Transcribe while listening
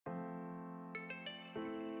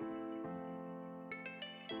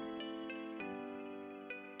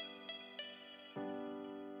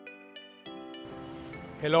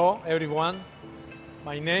Hello everyone,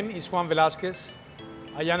 my name is Juan Velasquez.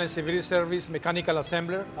 I am a civil service mechanical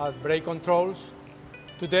assembler at Bray Controls.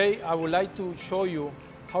 Today I would like to show you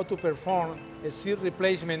how to perform a seal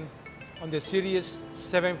replacement on the Series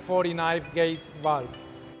 740 Knife Gate Valve.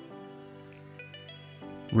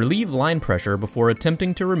 Relieve line pressure before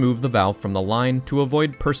attempting to remove the valve from the line to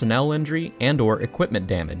avoid personnel injury and/or equipment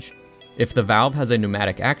damage. If the valve has a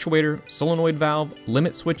pneumatic actuator, solenoid valve,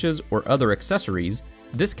 limit switches, or other accessories,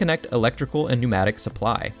 disconnect electrical and pneumatic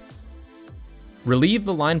supply. Relieve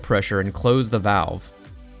the line pressure and close the valve.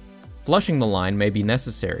 Flushing the line may be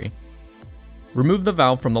necessary. Remove the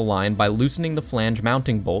valve from the line by loosening the flange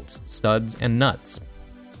mounting bolts, studs, and nuts.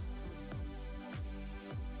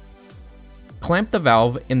 Clamp the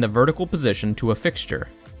valve in the vertical position to a fixture.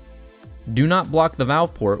 Do not block the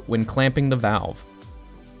valve port when clamping the valve.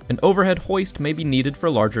 An overhead hoist may be needed for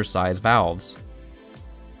larger size valves.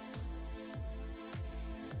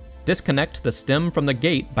 Disconnect the stem from the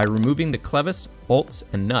gate by removing the clevis, bolts,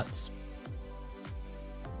 and nuts.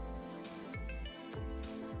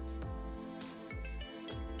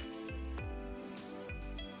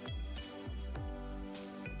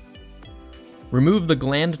 Remove the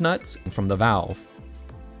gland nuts from the valve.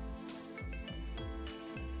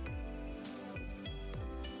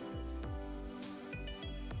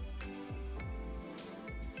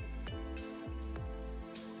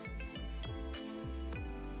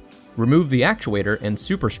 Remove the actuator and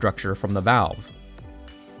superstructure from the valve.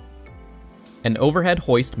 An overhead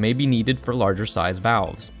hoist may be needed for larger size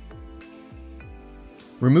valves.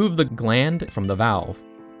 Remove the gland from the valve.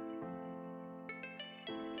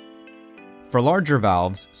 For larger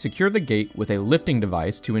valves, secure the gate with a lifting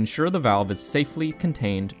device to ensure the valve is safely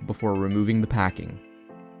contained before removing the packing.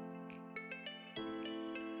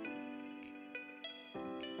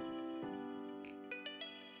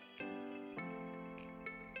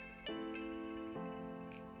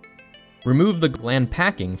 Remove the gland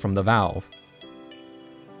packing from the valve.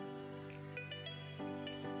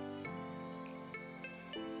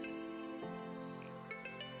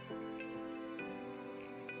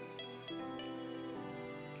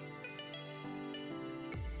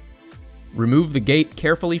 Remove the gate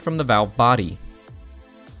carefully from the valve body.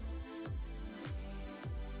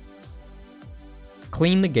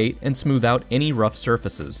 Clean the gate and smooth out any rough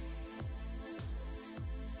surfaces.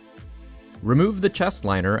 Remove the chest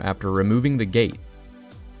liner after removing the gate.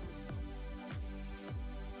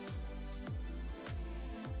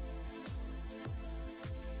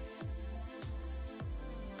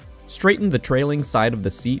 Straighten the trailing side of the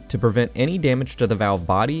seat to prevent any damage to the valve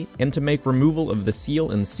body and to make removal of the seal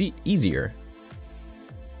and seat easier.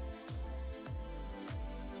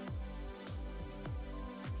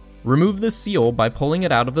 Remove the seal by pulling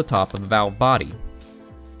it out of the top of the valve body.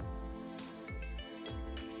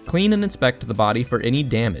 Clean and inspect the body for any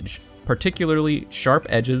damage, particularly sharp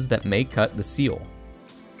edges that may cut the seal.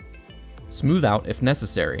 Smooth out if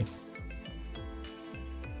necessary.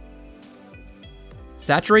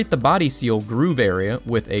 Saturate the body seal groove area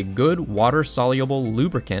with a good water-soluble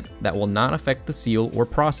lubricant that will not affect the seal or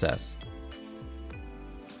process.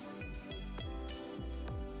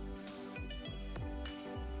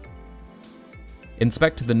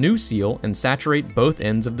 Inspect the new seal and saturate both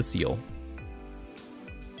ends of the seal.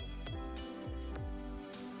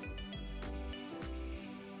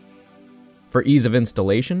 For ease of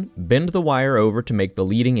installation, bend the wire over to make the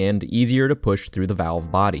leading end easier to push through the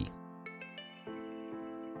valve body.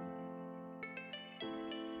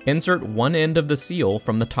 Insert one end of the seal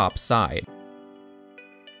from the top side.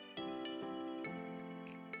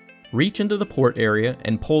 Reach into the port area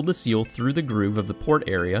and pull the seal through the groove of the port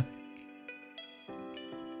area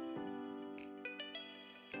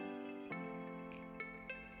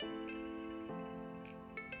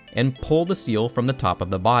and pull the seal from the top of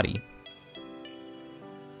the body.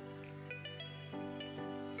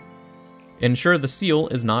 Ensure the seal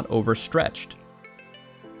is not overstretched.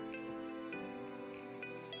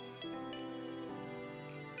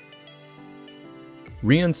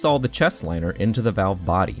 Reinstall the chest liner into the valve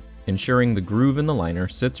body, ensuring the groove in the liner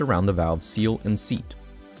sits around the valve seal and seat.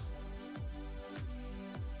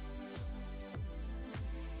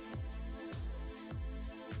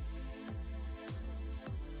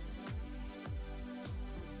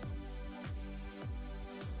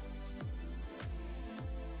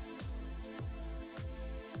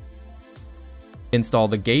 Install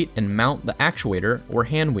the gate and mount the actuator or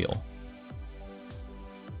hand wheel.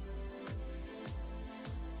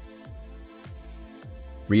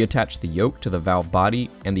 Reattach the yoke to the valve body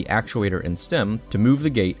and the actuator and stem to move the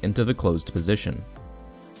gate into the closed position.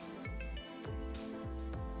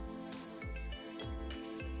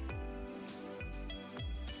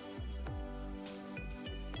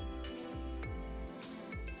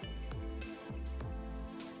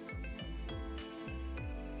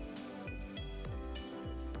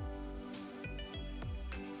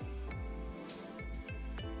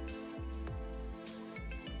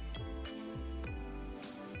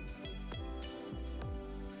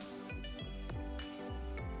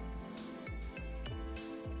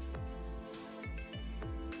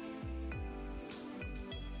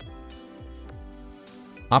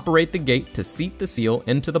 Operate the gate to seat the seal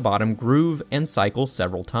into the bottom groove and cycle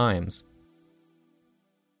several times.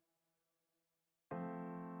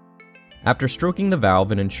 After stroking the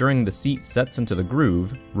valve and ensuring the seat sets into the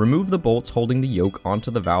groove, remove the bolts holding the yoke onto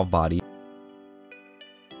the valve body.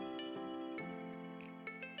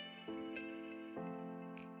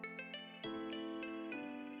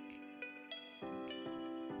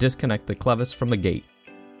 Disconnect the clevis from the gate.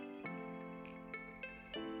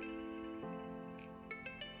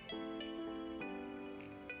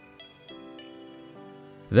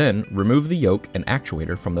 Then, remove the yoke and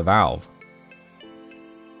actuator from the valve.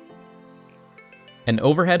 An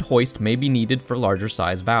overhead hoist may be needed for larger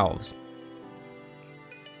size valves.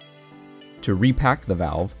 To repack the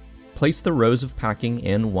valve, place the rows of packing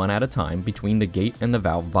in one at a time between the gate and the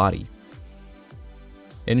valve body.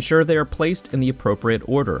 Ensure they are placed in the appropriate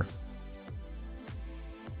order.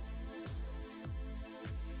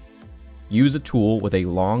 Use a tool with a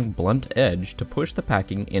long, blunt edge to push the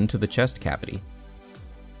packing into the chest cavity.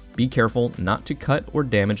 Be careful not to cut or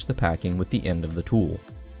damage the packing with the end of the tool.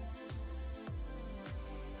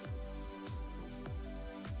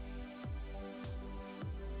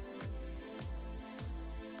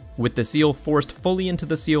 With the seal forced fully into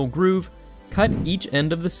the seal groove, cut each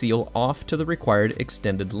end of the seal off to the required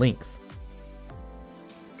extended length.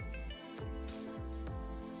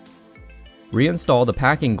 Reinstall the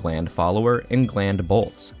packing gland follower and gland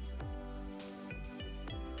bolts.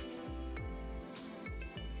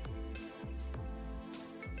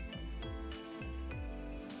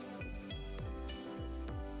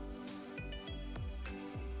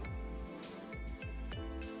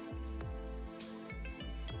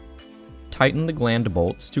 Tighten the gland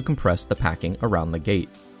bolts to compress the packing around the gate.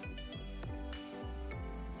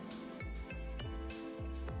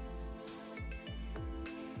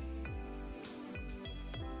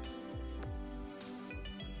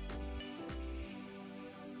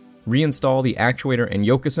 Reinstall the actuator and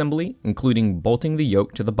yoke assembly, including bolting the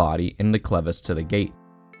yoke to the body and the clevis to the gate.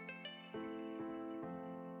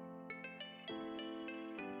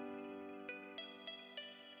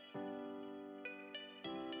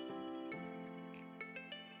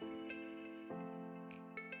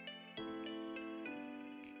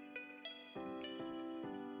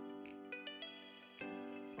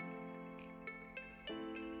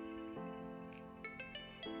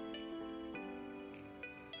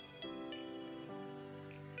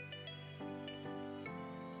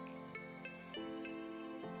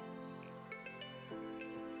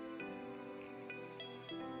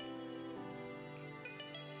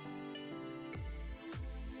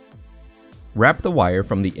 Wrap the wire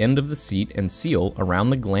from the end of the seat and seal around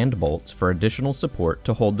the gland bolts for additional support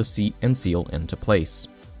to hold the seat and seal into place.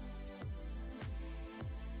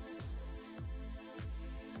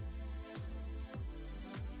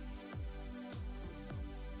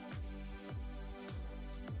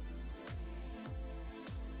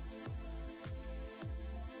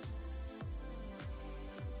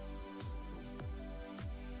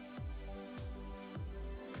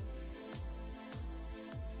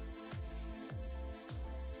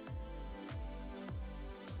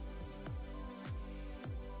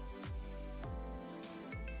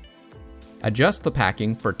 Adjust the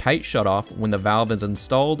packing for tight shutoff when the valve is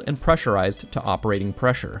installed and pressurized to operating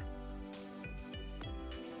pressure.